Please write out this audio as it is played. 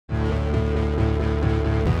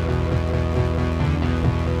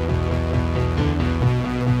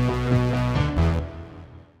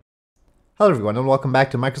Hello everyone and welcome back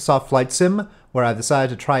to Microsoft Flight Sim, where I've decided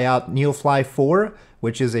to try out Neofly 4,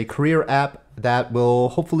 which is a career app that will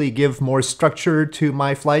hopefully give more structure to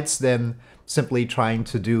my flights than simply trying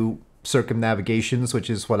to do circumnavigations, which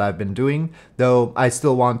is what I've been doing, though I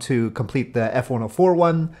still want to complete the F104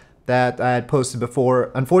 one that I had posted before.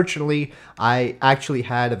 Unfortunately, I actually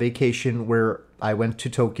had a vacation where I went to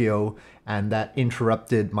Tokyo and that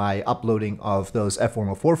interrupted my uploading of those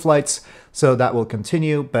F104 flights, so that will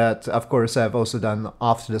continue. But of course, I've also done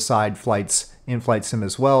off-to-the-side flights in Flight Sim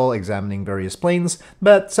as well, examining various planes,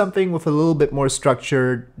 but something with a little bit more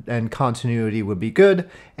structure and continuity would be good,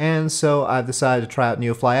 and so I've decided to try out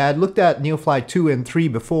Neofly. I had looked at Neofly 2 and 3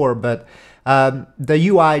 before, but the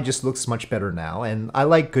UI just looks much better now, and I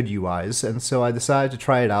like good UIs, and so I decided to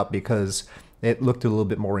try it out because it looked a little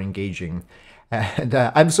bit more engaging. And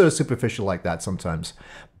I'm sort of superficial like that sometimes.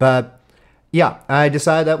 But yeah, I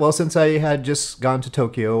decided that, well, since I had just gone to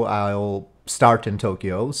Tokyo, I'll start in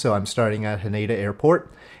Tokyo. So I'm starting at Haneda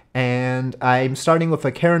Airport. And I'm starting with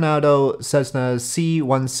a Coronado Cessna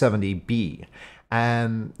C-170B.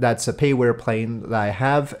 And that's a payware plane that I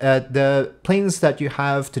have. The planes that you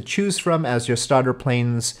have to choose from as your starter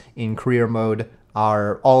planes in career mode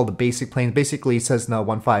are all the basic planes, basically Cessna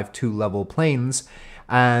 152 level planes.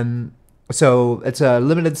 And so it's a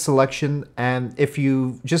limited selection, and if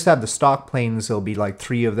you just have the stock planes, there'll be like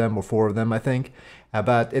 3 of them or 4 of them, I think.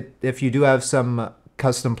 But if you do have some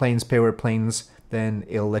custom planes, payware planes, then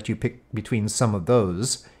it'll let you pick between some of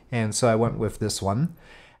those. And so I went with this one.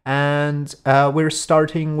 And we're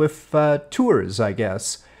starting with tours, I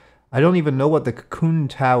guess. I don't even know what the Cocoon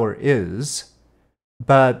Tower is,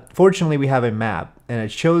 but fortunately we have a map, and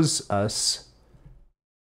it shows us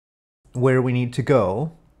where we need to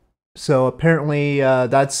go. So apparently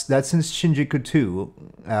that's in Shinjuku too.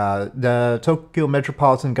 The Tokyo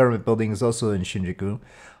Metropolitan Government Building is also in Shinjuku.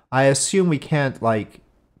 I assume we can't like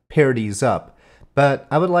pair these up, but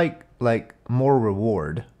I would like more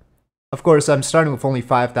reward. Of course, I'm starting with only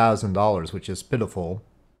 $5,000, which is pitiful.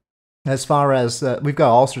 As far as we've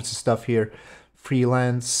got all sorts of stuff here.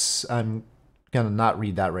 Freelance. I'm gonna not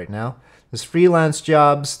read that right now. There's freelance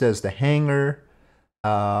jobs. There's the hangar.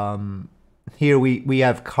 Here we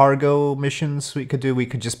have cargo missions we could do. We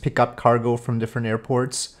could just pick up cargo from different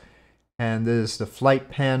airports. And there's the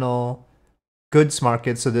flight panel, goods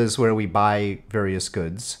market, so this is where we buy various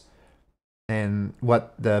goods. And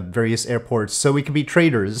what the various airports, so we could be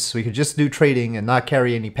traders. We could just do trading and not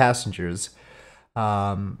carry any passengers.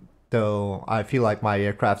 Though I feel like my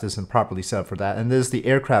aircraft isn't properly set up for that. And there's the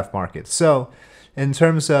aircraft market. So in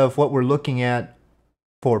terms of what we're looking at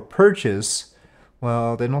for purchase,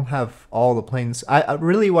 well, they don't have all the planes.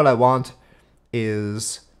 Really what I want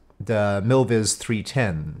is the Milviz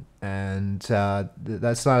 310, and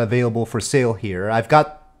that's not available for sale here. I've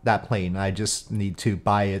got that plane, I just need to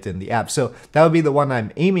buy it in the app. So that would be the one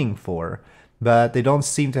I'm aiming for, but they don't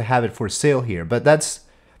seem to have it for sale here. But that's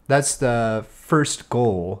the first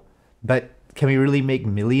goal. But can we really make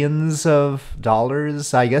millions of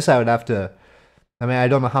dollars? I guess I would have to, I mean, I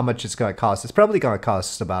don't know how much it's going to cost. It's probably going to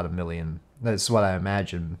cost about $1 million. That's what I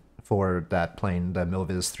imagine for that plane, the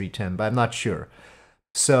Milviz 310, but I'm not sure.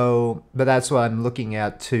 So, but that's what I'm looking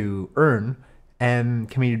at to earn. And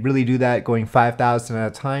can we really do that going 5,000 at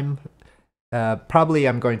a time? Probably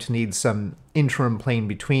I'm going to need some interim plane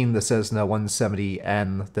between the Cessna 170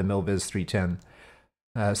 and the Milviz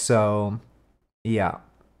 310. So, yeah.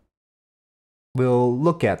 We'll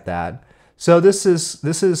look at that. So this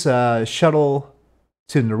is a shuttle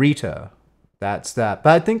to Narita. That's that.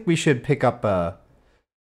 But I think we should pick up a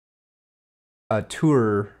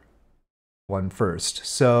tour one first.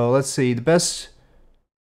 So let's see. The best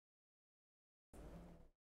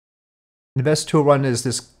tour one is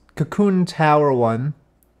this Cocoon Tower one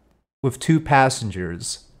with 2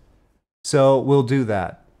 passengers. So we'll do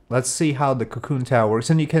that. Let's see how the Cocoon Tower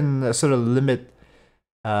works. And you can sort of limit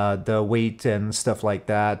the weight and stuff like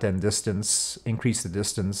that, and distance, increase the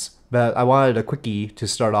distance. But I wanted a quickie to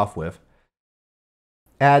start off with.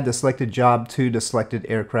 Add the selected job to the selected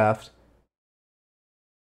aircraft.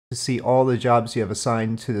 To see all the jobs you have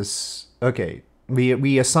assigned to this. Okay,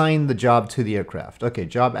 we assign the job to the aircraft. Okay,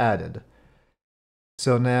 job added.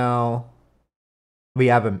 So now we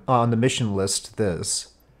have on the mission list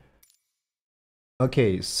this.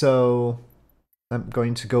 Okay, so I'm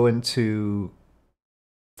going to go into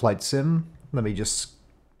Flight Sim. Let me just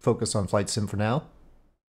focus on Flight Sim for now.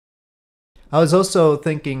 I was also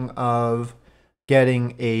thinking of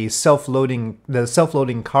getting a self-loading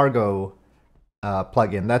cargo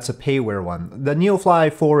plugin. That's a payware one. The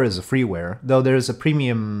Neofly 4 is a freeware, though there's a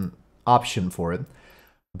premium option for it.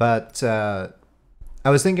 But I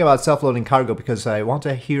was thinking about self-loading cargo because I want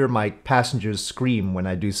to hear my passengers scream when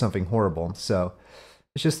I do something horrible. So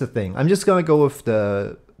it's just a thing. I'm just gonna go with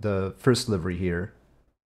the first livery here.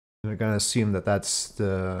 We're gonna assume that that's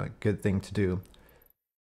the good thing to do.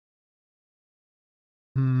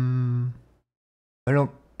 I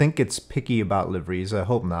don't think it's picky about liveries. I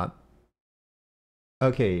hope not.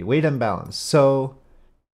 Okay, weight and balance. So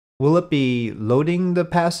will it be loading the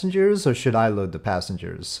passengers or should I load the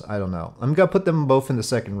passengers? I don't know. I'm gonna put them both in the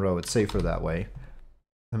second row. It's safer that way.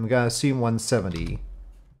 I'm gonna assume 170.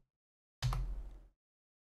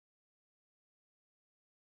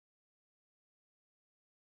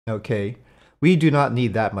 Okay. We do not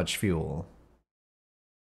need that much fuel.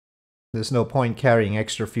 There's no point carrying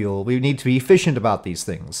extra fuel. We need to be efficient about these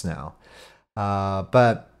things now.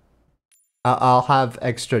 But I'll have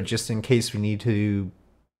extra just in case we need to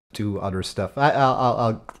do other stuff.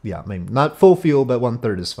 Yeah, maybe not full fuel, but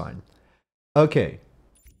 1/3 is fine. Okay.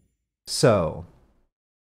 So.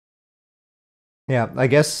 Yeah, I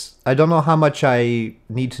guess I don't know how much I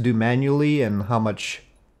need to do manually and how much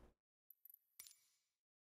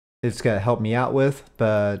it's gonna help me out with,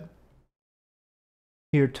 but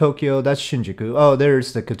here, Tokyo, that's Shinjuku. Oh,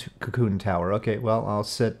 there's the Cocoon Tower. Okay, well, I'll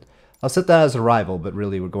set that as a rival, but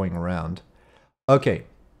really we're going around. Okay.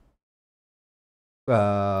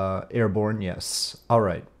 Airborne, yes.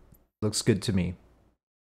 Alright. Looks good to me.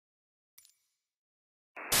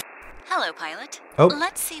 Hello, pilot. Oh.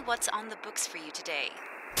 Let's see what's on the books for you today.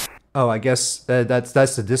 Oh, I guess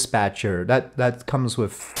that's the dispatcher. That comes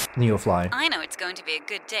with Neofly. I know it's going to be a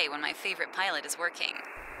good day when my favorite pilot is working.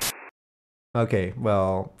 Okay,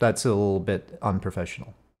 well, that's a little bit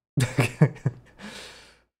unprofessional.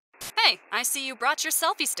 Hey, I see you brought your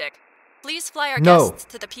selfie stick. Please fly our No. guests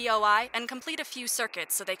to the POI and complete a few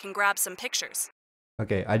circuits so they can grab some pictures.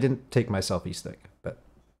 Okay, I didn't take my selfie stick, but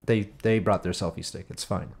they brought their selfie stick. It's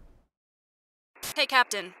fine. Hey,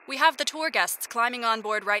 Captain, we have the tour guests climbing on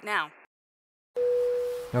board right now.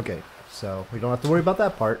 Okay, so we don't have to worry about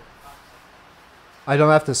that part. I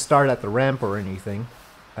don't have to start at the ramp or anything,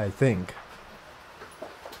 I think.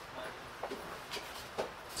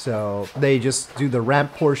 So they just do the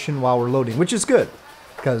ramp portion while we're loading, which is good,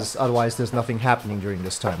 because otherwise there's nothing happening during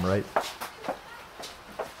this time, right?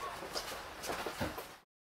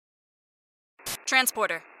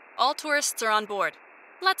 Transporter, all tourists are on board.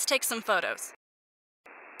 Let's take some photos.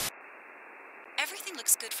 Everything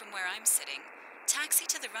looks good from where I'm sitting. Taxi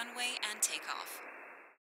to the runway and take off.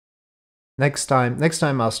 Next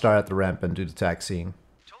time I'll start at the ramp and do the taxiing.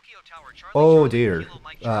 Oh dear,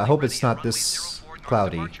 I hope it's not this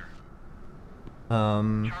cloudy.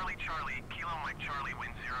 Well,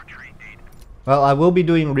 I will be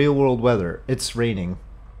doing real world weather. It's raining.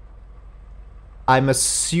 I'm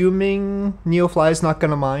assuming Neofly is not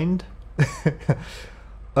gonna mind.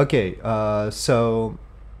 Okay, so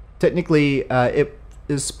technically it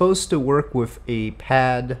is supposed to work with a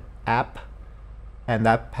pad app, and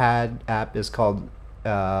that pad app is called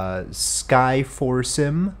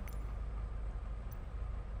Sky4Sim.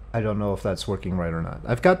 I don't know if that's working right or not.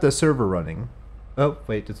 I've got the server running. Oh,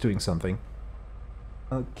 wait, it's doing something.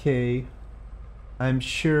 Okay. I'm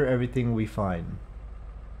sure everything will be fine.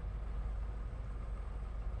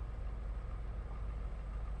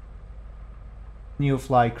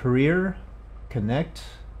 Neofly career. Connect.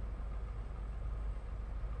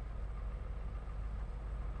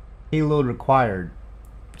 Payload required.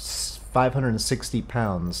 560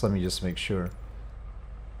 pounds. Let me just make sure.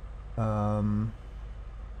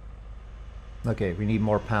 Okay, we need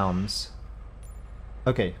more pounds.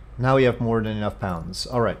 Okay, now we have more than enough pounds.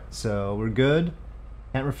 Alright, so we're good.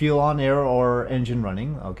 Can't refuel on air or engine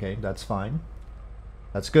running. Okay, that's fine.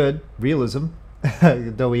 That's good. Realism.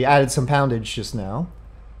 Though we added some poundage just now.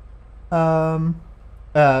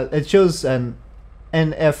 It shows an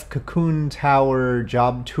NF Cocoon Tower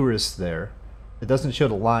job tourist there. It doesn't show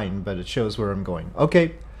the line, but it shows where I'm going.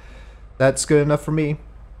 Okay, that's good enough for me.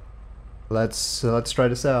 Let's try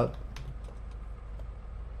this out.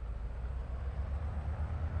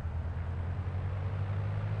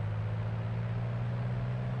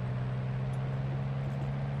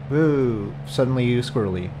 Woo! Suddenly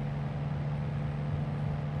squirrely.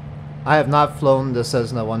 I have not flown the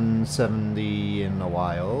Cessna 170 in a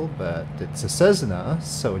while, but it's a Cessna,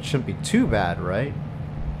 so it shouldn't be too bad, right?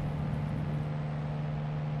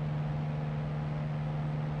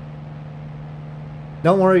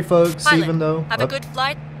 Don't worry, folks, Pilot, even though... have a good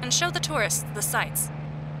flight and show the tourists the sights.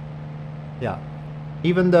 Yeah.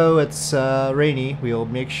 Even though it's rainy, we'll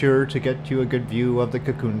make sure to get you a good view of the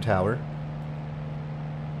Cocoon Tower.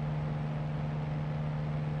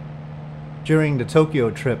 During the Tokyo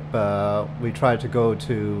trip, we tried to go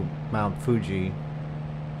to Mount Fuji,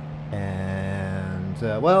 and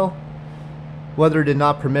well, weather did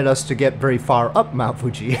not permit us to get very far up Mount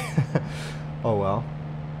Fuji. Oh well,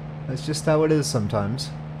 that's just how it is sometimes.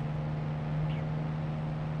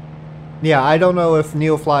 Yeah, I don't know if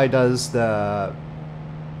Neofly does the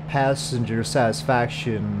passenger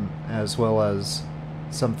satisfaction as well as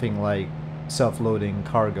something like self-loading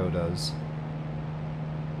cargo does.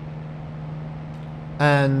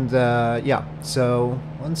 And yeah, so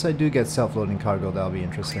once I do get self-loading cargo, that'll be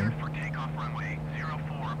interesting.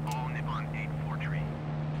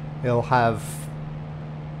 It'll have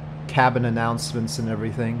cabin announcements and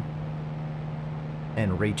everything,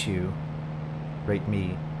 and rate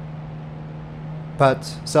me. But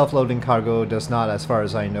self-loading cargo does not, as far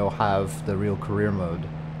as I know, have the real career mode.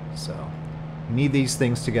 So you need these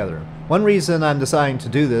things together. One reason I'm deciding to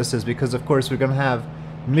do this is because, of course, we're going to have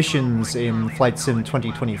missions in Flight Sim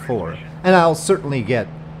 2024, and I'll certainly get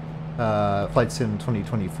Flight Sim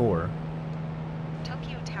 2024.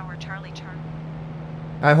 Tokyo Tower, Charlie.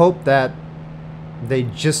 I hope that they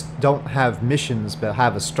just don't have missions but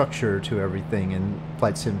have a structure to everything in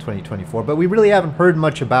Flight Sim 2024, but we really haven't heard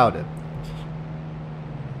much about it.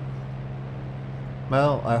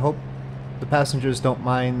 Well, I hope the passengers don't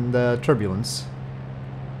mind the turbulence.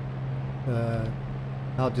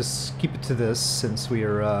 I'll just keep it to this since we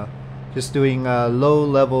are just doing a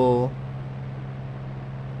low-level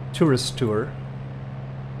tourist tour.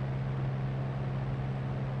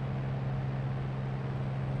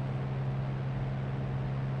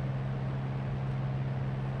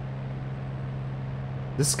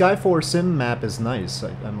 This Sky4 Sim map is nice.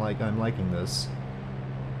 I'm liking this.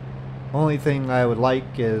 Only thing I would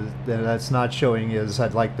like is that's not showing is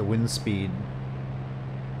I'd like the wind speed.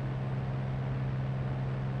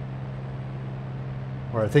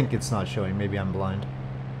 Or I think it's not showing. Maybe I'm blind.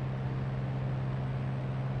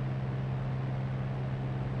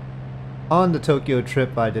 On the Tokyo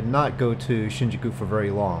trip, I did not go to Shinjuku for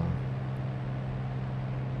very long.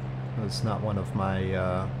 That's not one of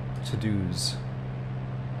my to-dos.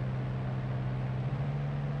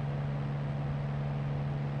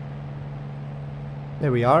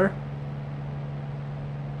 There we are.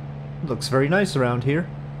 Looks very nice around here.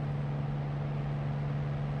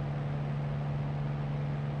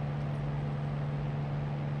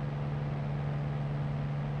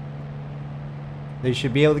 They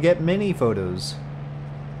should be able to get many photos.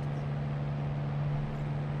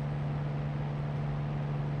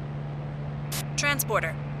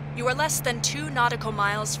 Transporter, you are less than 2 nautical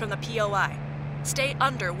miles from the POI. Stay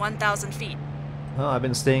under 1,000 feet. Oh, I've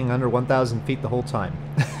been staying under 1,000 feet the whole time.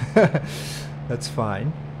 That's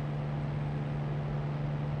fine.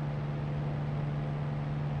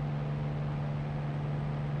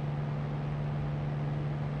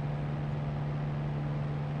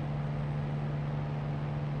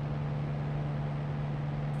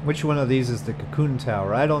 Which one of these is the Cocoon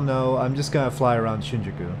Tower? I don't know. I'm just gonna fly around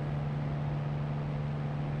Shinjuku.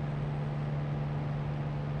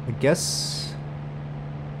 I guess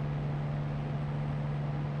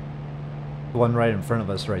the one right in front of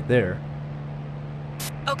us right there.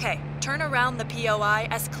 Okay, turn around the POI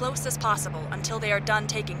as close as possible until they are done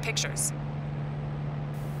taking pictures.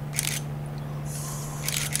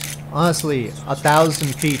 Honestly,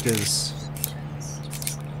 1,000 feet is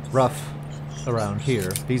rough around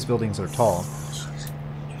here. These buildings are tall.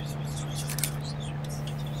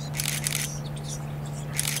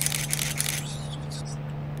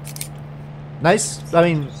 Nice, I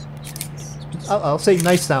mean, I'll say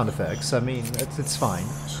nice sound effects. I mean, it's fine.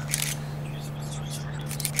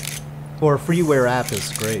 For a freeware app,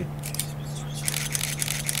 it's great.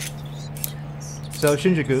 So,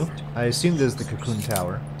 Shinjuku, I assume this is the Cocoon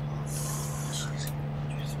Tower.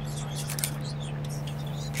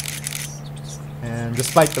 And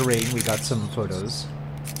despite the rain, we got some photos.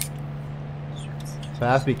 But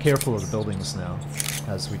I have to be careful of the buildings now,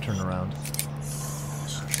 as we turn around.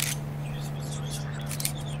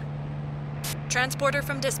 Transporter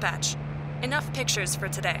from dispatch. Enough pictures for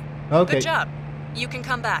today. Okay. Good job. You can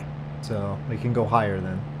come back. So, we can go higher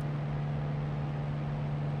then.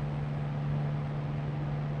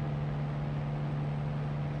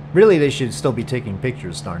 Really, they should still be taking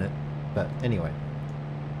pictures, darn it. But anyway.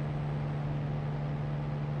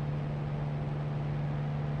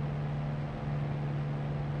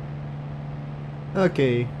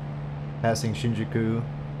 Okay. Passing Shinjuku.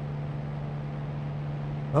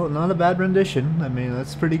 Oh, not a bad rendition. I mean,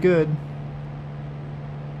 that's pretty good.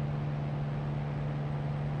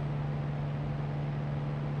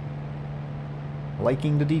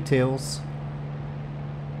 Liking the details.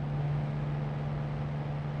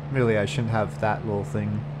 Really, I shouldn't have that little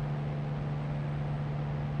thing.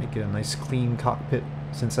 Make it a nice clean cockpit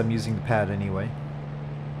since I'm using the pad anyway.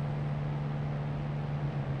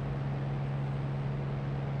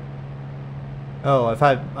 Oh,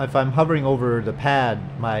 if I'm hovering over the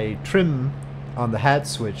pad, my trim on the hat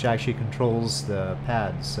switch actually controls the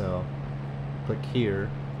pad, so click here.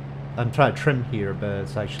 I'm trying to trim here, but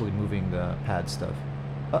it's actually moving the pad stuff.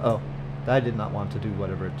 Uh-oh. I did not want to do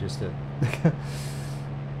whatever it just did.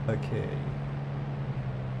 Okay.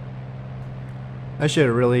 I should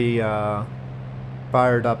have really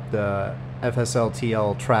fired up the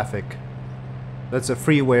FSLTL traffic. That's a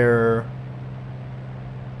freeware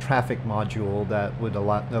traffic module that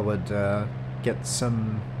would get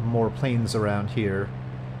some more planes around here.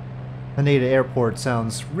 Haneda Airport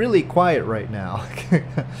sounds really quiet right now.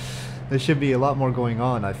 There should be a lot more going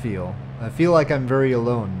on, I feel. I feel like I'm very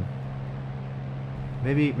alone.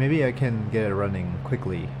 Maybe I can get it running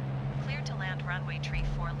quickly. Clear to land runway tree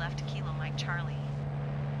 4 left Kilo Mike Charlie.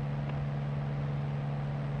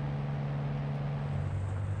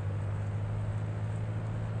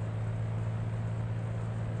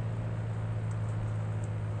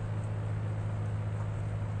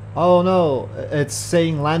 Oh no, it's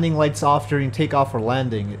saying landing lights off during takeoff or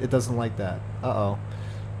landing. It doesn't like that. Uh-oh.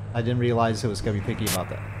 I didn't realize it was going to be picky about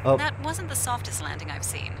that. Oh. That wasn't the softest landing I've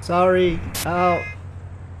seen. Sorry. Ow.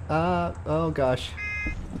 Oh gosh.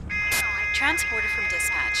 Transporter from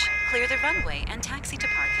dispatch. Clear the runway and taxi to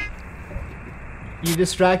parking. You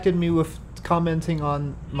distracted me with commenting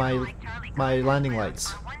on my landing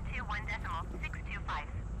lights.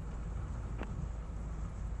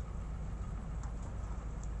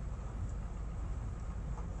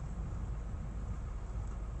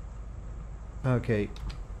 Okay.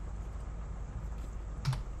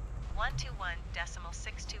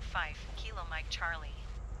 121.625 Kilo Mike Charlie.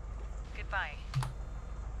 Goodbye.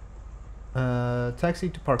 Taxi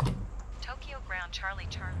to parking. Tokyo Ground Charlie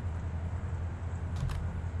Charlie.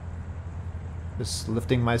 Just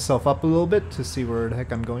lifting myself up a little bit to see where the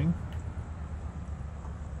heck I'm going.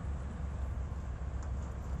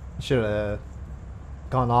 Should have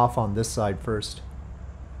gone off on this side first.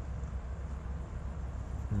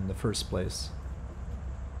 In the first place.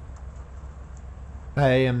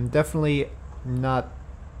 I am definitely not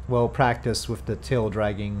well practiced with the tail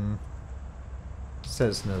dragging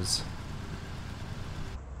Cessnas.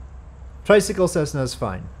 Tricycle Cessna's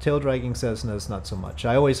fine. Tail dragging Cessna's not so much.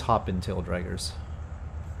 I always hop in tail draggers.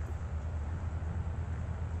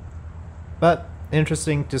 But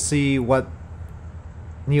interesting to see what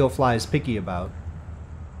Neofly is picky about.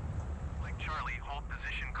 Like Charlie, hold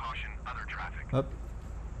position, caution, other traffic. Oh.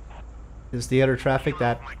 Is the other traffic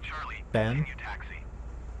that ban?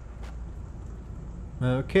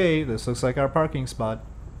 Okay, this looks like our parking spot.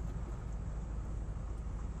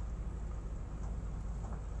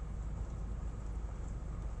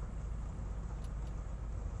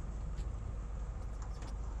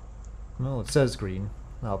 Well, it says green.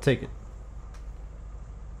 I'll take it.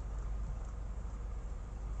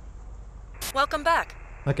 Welcome back.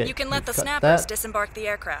 Okay. You can let the cut snappers that. disembark the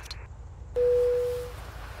aircraft.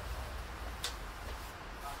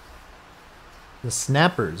 The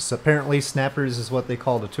snappers. Apparently snappers is what they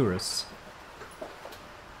call the tourists.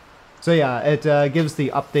 So yeah, it gives the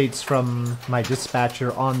updates from my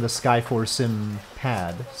dispatcher on the Sky4 Sim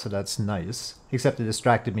pad, so that's nice. Except it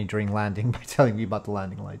distracted me during landing by telling me about the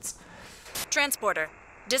landing lights. Transporter,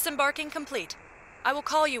 disembarking complete. I will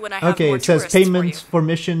call you when I have Okay, more it says tourists for you. payment for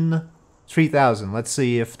mission 3,000. Let's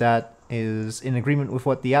see if that is in agreement with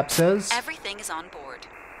what the app says. Everything is on board.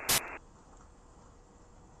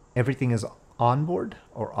 Everything is on board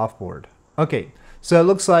or off board? Okay, so it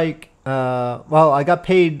looks like, well, I got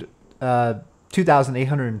paid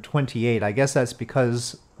 2,828. I guess that's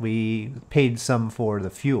because we paid some for the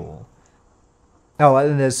fuel. Oh,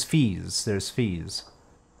 and there's fees. There's fees.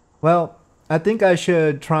 Well, I think I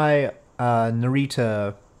should try a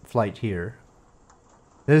Narita flight here.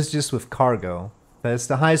 This is just with cargo, but it's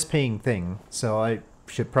the highest paying thing, so I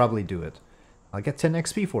should probably do it. I'll get 10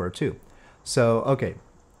 XP for it too. So, okay.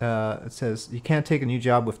 It says you can't take a new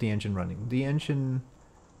job with the engine running. The engine...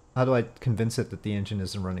 How do I convince it that the engine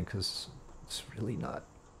isn't running? Because it's really not.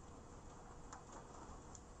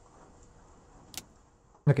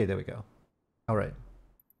 Okay, there we go. Alright.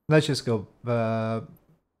 Let's just go...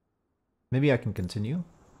 maybe I can continue?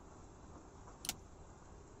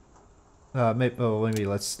 Maybe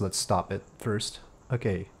let's stop it first.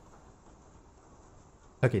 Okay.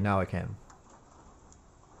 Okay, now I can.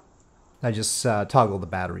 I just toggle the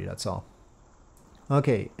battery, that's all.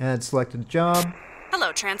 Okay, and selected job.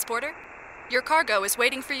 Hello, Transporter. Your cargo is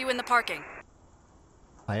waiting for you in the parking.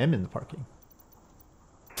 I am in the parking.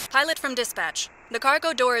 Pilot from dispatch. The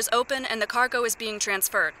cargo door is open and the cargo is being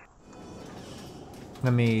transferred.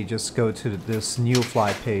 Let me just go to this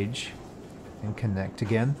Neofly page and connect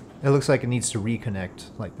again. It looks like it needs to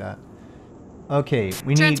reconnect like that. Okay,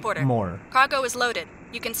 we need Transporter. more. Cargo is loaded.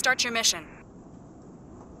 You can start your mission.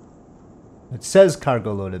 It says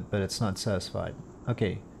cargo loaded, but it's not satisfied.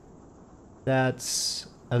 Okay. That's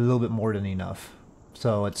a little bit more than enough.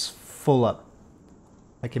 So it's full up.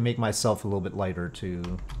 I can make myself a little bit lighter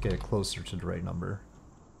to get it closer to the right number.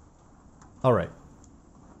 Alright.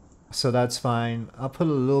 So that's fine. I'll put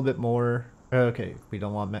a little bit more. Okay, we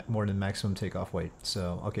don't want more than maximum takeoff weight.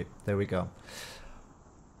 So, okay, there we go.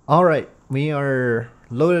 Alright, we are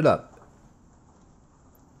loaded up.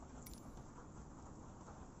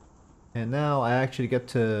 And now I actually get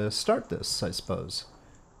to start this, I suppose.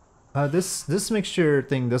 This mixture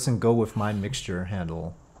thing doesn't go with my mixture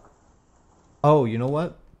handle. Oh, you know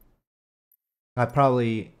what? I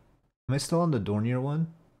probably... Am I still on the Dornier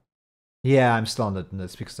one? Yeah, I'm still on the...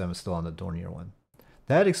 That's because I'm still on the Dornier one.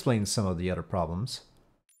 That explains some of the other problems.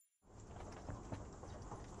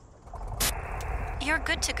 You're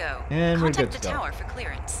good to go. And we're good Contact to the go. tower for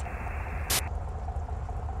clearance.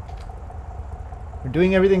 We're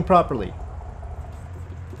doing everything properly.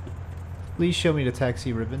 Please show me the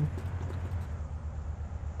taxi ribbon.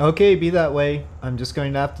 Okay, be that way. I'm just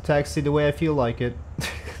going to have to taxi the way I feel like it.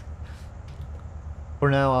 For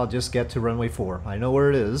now, I'll just get to runway 4. I know where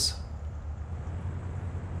it is.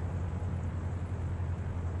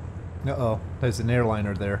 Uh-oh, there's an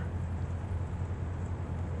airliner there.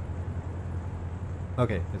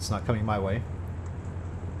 Okay, it's not coming my way.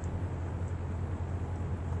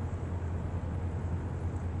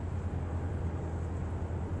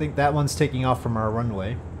 I think that one's taking off from our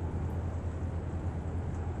runway.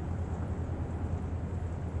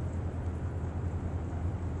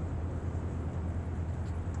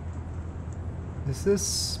 Is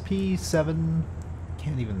this P7?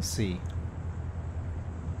 Can't even see.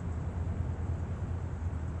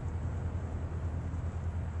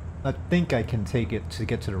 I think I can take it to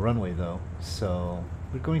get to the runway though, so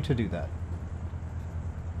we're going to do that.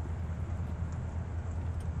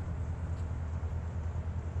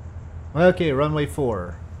 Okay, runway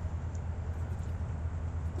 4.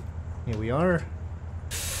 Here we are.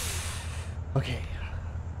 Okay.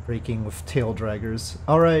 Braking with tail draggers.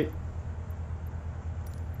 Alright.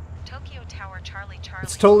 Tokyo Tower Charlie Charlie.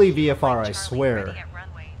 It's totally VFR, I Charlie, swear. ready at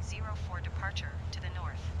runway 04 departure to the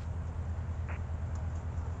north.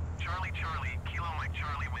 Charlie Charlie, Kilo Mike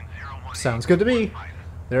Charlie, wind 018. Sounds good to me.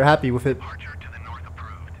 They're happy with it. Departure to the north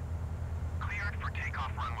approved. Cleared for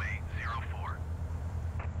takeoff runway 04.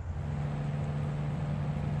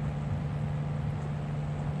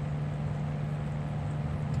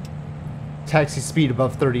 Taxi speed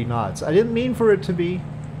above 30 knots. I didn't mean for it to be.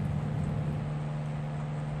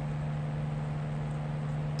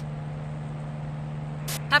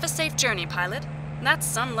 Have a safe journey, pilot. That's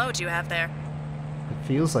some load you have there. It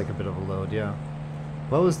feels like a bit of a load, yeah.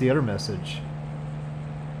 What was the other message?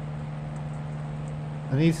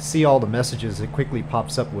 I need to see all the messages it quickly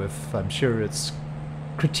pops up with. I'm sure it's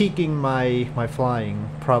critiquing my flying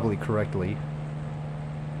probably correctly.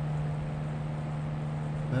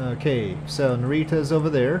 Okay, so Narita's over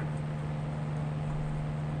there.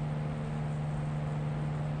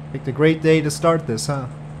 Picked a great day to start this, huh?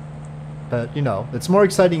 But, you know, it's more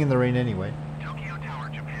exciting in the rain anyway. Tokyo Tower,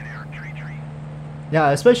 Japan Air, tree. Yeah,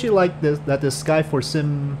 I especially like this, that the Sky4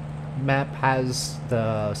 Sim map has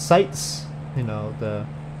the sites, you know, the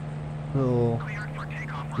little Cleared for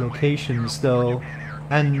takeoff runway locations 04, though, Japan Air,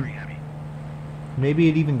 and tree heavy. maybe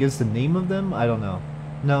it even gives the name of them? I don't know.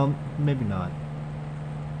 No, maybe not.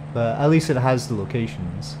 But at least it has the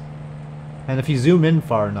locations. And if you zoom in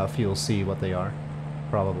far enough, you'll see what they are.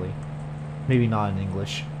 Probably. Maybe not in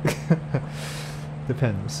English.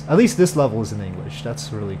 Depends. At least this level is in English.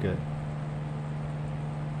 That's really good.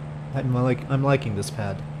 I'm liking this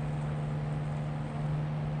pad.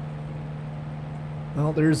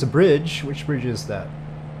 Well, there's a bridge. Which bridge is that?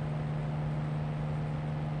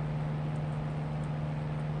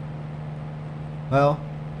 Well,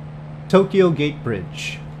 Tokyo Gate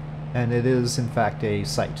Bridge. And it is, in fact, a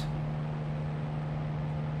site.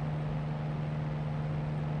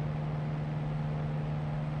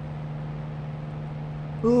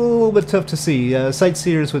 A little bit tough to see.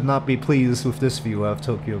 Sightseers would not be pleased with this view of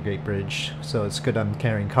Tokyo Gate Bridge, so it's good I'm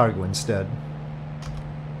carrying cargo instead.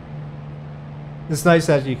 It's nice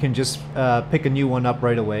that you can just pick a new one up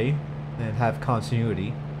right away and have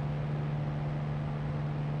continuity.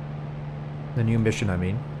 The new mission, I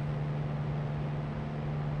mean.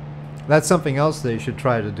 That's something else they should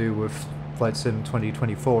try to do with Flight Sim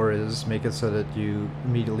 2024 is make it so that you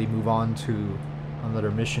immediately move on to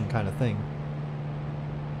another mission kind of thing.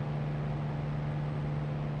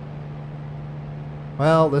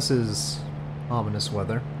 Well, this is ominous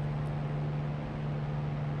weather.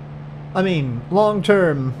 I mean, long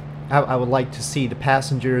term, I would like to see the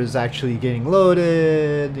passengers actually getting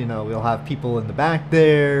loaded. You know, we'll have people in the back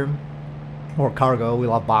there. Or cargo,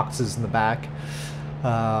 we'll have boxes in the back.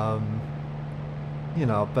 You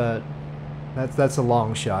know, but that's a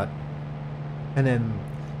long shot. And then,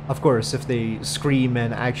 of course, if they scream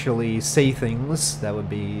and actually say things, that would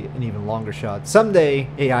be an even longer shot. Someday,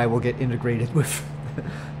 AI will get integrated with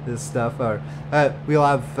this stuff. Or we'll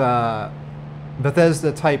have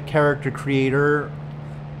Bethesda-type character creator,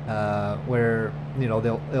 where, you know,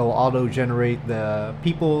 they'll auto-generate the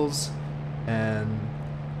peoples, and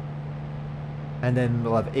then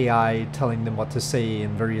we'll have AI telling them what to say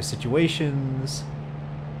in various situations.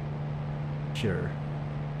 Sure.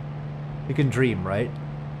 You can dream, right?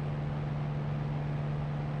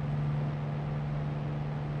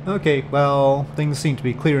 Okay, well, things seem to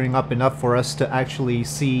be clearing up enough for us to actually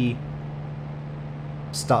see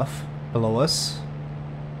stuff below us.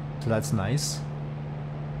 So that's nice.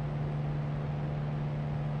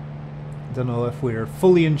 Don't know if we're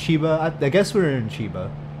fully in Chiba. I guess we're in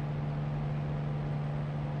Chiba.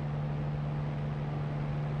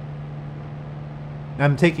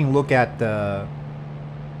 I'm taking a look at the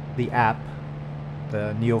app,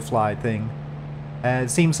 the Neofly thing, and it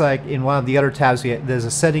seems like in one of the other tabs there's a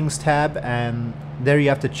settings tab, and there you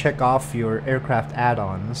have to check off your aircraft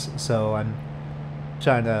add-ons. So I'm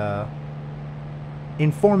trying to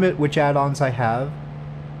inform it which add-ons I have,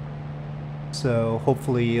 so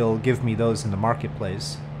hopefully it'll give me those in the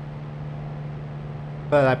marketplace.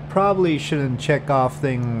 But I probably shouldn't check off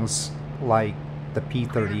things like the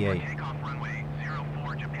P-38.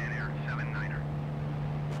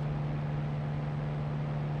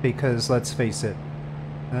 Because let's face it,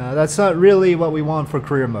 that's not really what we want for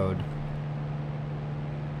career mode.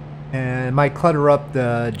 And it might clutter up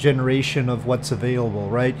the generation of what's available,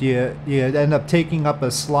 right? You end up taking up a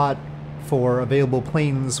slot for available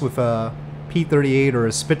planes with a P-38 or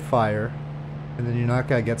a Spitfire, and then you're not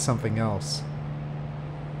going to get something else.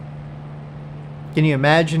 Can you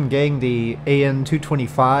imagine getting the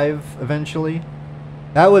AN-225 eventually?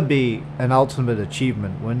 That would be an ultimate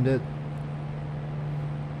achievement, wouldn't it?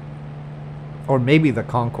 Or maybe the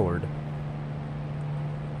Concorde.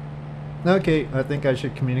 Okay, I think I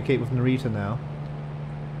should communicate with Narita now.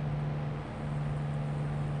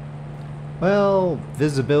 Well,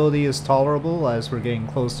 visibility is tolerable as we're getting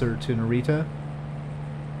closer to Narita.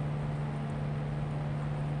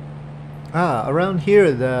 Ah, around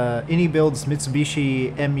here the Build's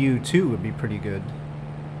Mitsubishi MU2 would be pretty good.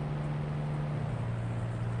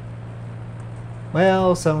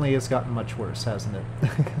 Well, suddenly it's gotten much worse, hasn't it?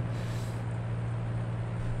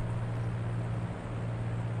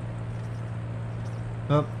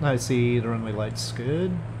 Oh, I see the runway lights.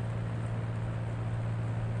 Good.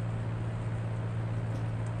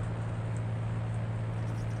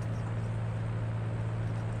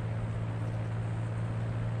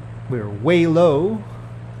 We're way low.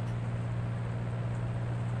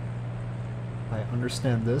 I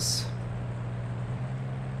understand this.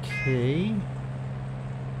 Okay.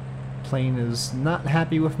 Plane is not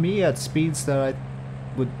happy with me at speeds that I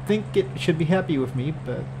would think it should be happy with me,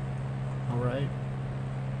 but alright.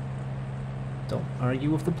 Don't argue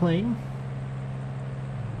with the plane.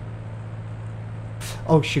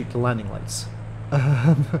 Oh shoot, the landing lights.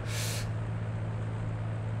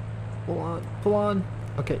 Pull on, pull on.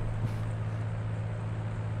 Okay.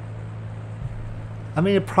 I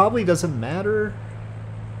mean, it probably doesn't matter.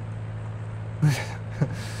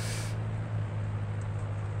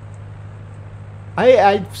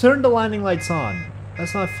 I turned the landing lights on.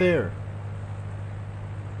 That's not fair.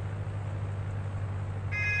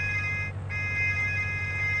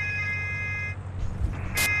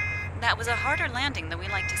 That was a harder landing than we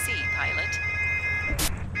like to see, pilot.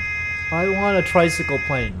 I want a tricycle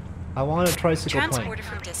plane. I want a tricycle plane. Transporter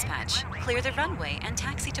from dispatch. Clear the runway and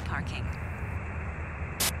taxi to parking.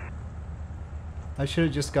 I should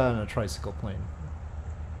have just gotten a tricycle plane.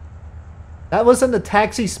 That wasn't a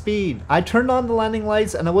taxi speed. I turned on the landing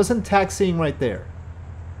lights and I wasn't taxiing right there.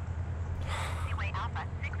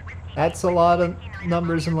 That's a lot of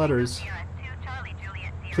numbers and letters.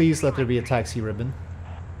 Please let there be a taxi ribbon.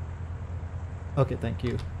 Okay, thank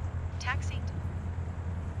you. Taxi.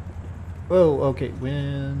 Oh, okay.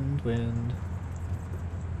 Wind, wind.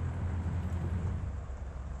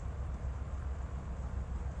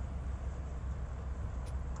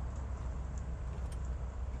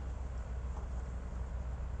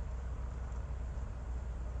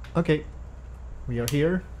 Okay, we are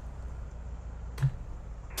here.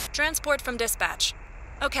 Transport from dispatch.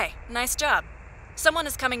 Okay, nice job. Someone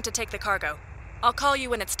is coming to take the cargo. I'll call you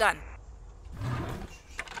when it's done.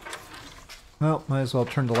 Well, might as well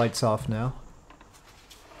turn the lights off now.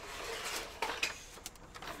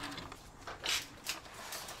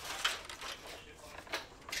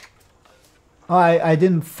 Oh, I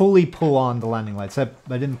didn't fully pull on the landing lights. I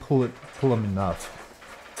didn't pull them enough.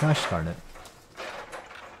 Gosh darn it.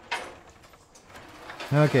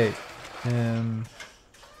 Okay.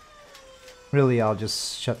 Really, I'll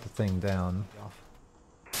just shut the thing down.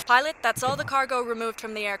 Pilot, that's all the cargo removed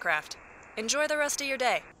from the aircraft. Enjoy the rest of your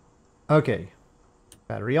day. Okay.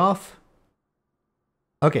 Battery off.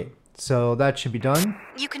 Okay, so that should be done.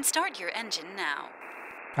 You can start your engine now.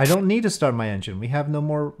 I don't need to start my engine. We have no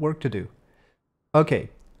more work to do. Okay,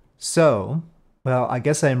 so, well, I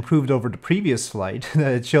guess I improved over the previous flight.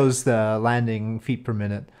 It shows the landing feet per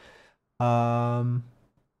minute. No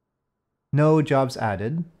jobs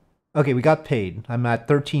added. Okay, we got paid. I'm at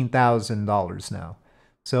 $13,000 now.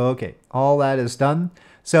 So, okay, all that is done.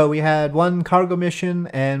 So we had one cargo mission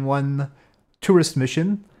and one tourist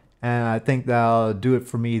mission, and I think that'll do it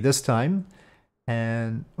for me this time.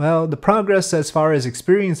 And, well, the progress as far as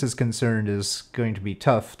experience is concerned is going to be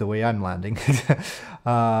tough the way I'm landing.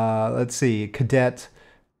 Let's see, cadet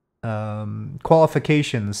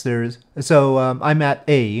qualifications. I'm at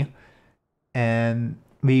A, and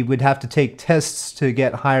we would have to take tests to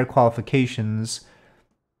get higher qualifications.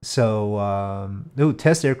 So,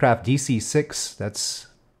 test aircraft DC-6, that's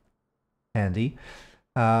handy.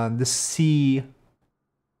 The C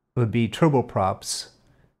would be turboprops.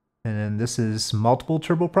 And then this is multiple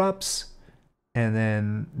turboprops. And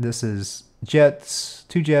then this is jets,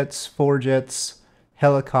 2 jets, 4 jets,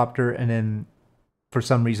 helicopter, and then for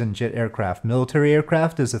some reason jet aircraft. Military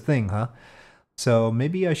aircraft is a thing, huh? So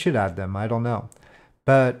maybe I should add them, I don't know.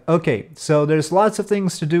 But okay, so there's lots of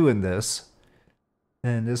things to do in this.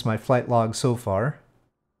 And this is my flight log so far.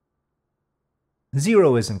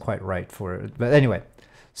 0 isn't quite right for it, but anyway.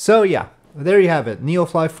 So yeah, there you have it,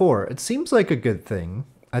 Neofly 4. It seems like a good thing.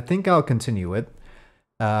 I think I'll continue it.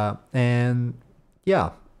 And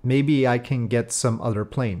yeah, maybe I can get some other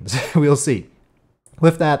planes. We'll see.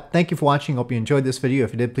 With that, thank you for watching. Hope you enjoyed this video.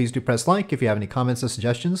 If you did, please do press like. If you have any comments or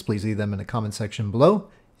suggestions, please leave them in the comment section below.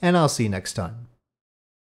 And I'll see you next time.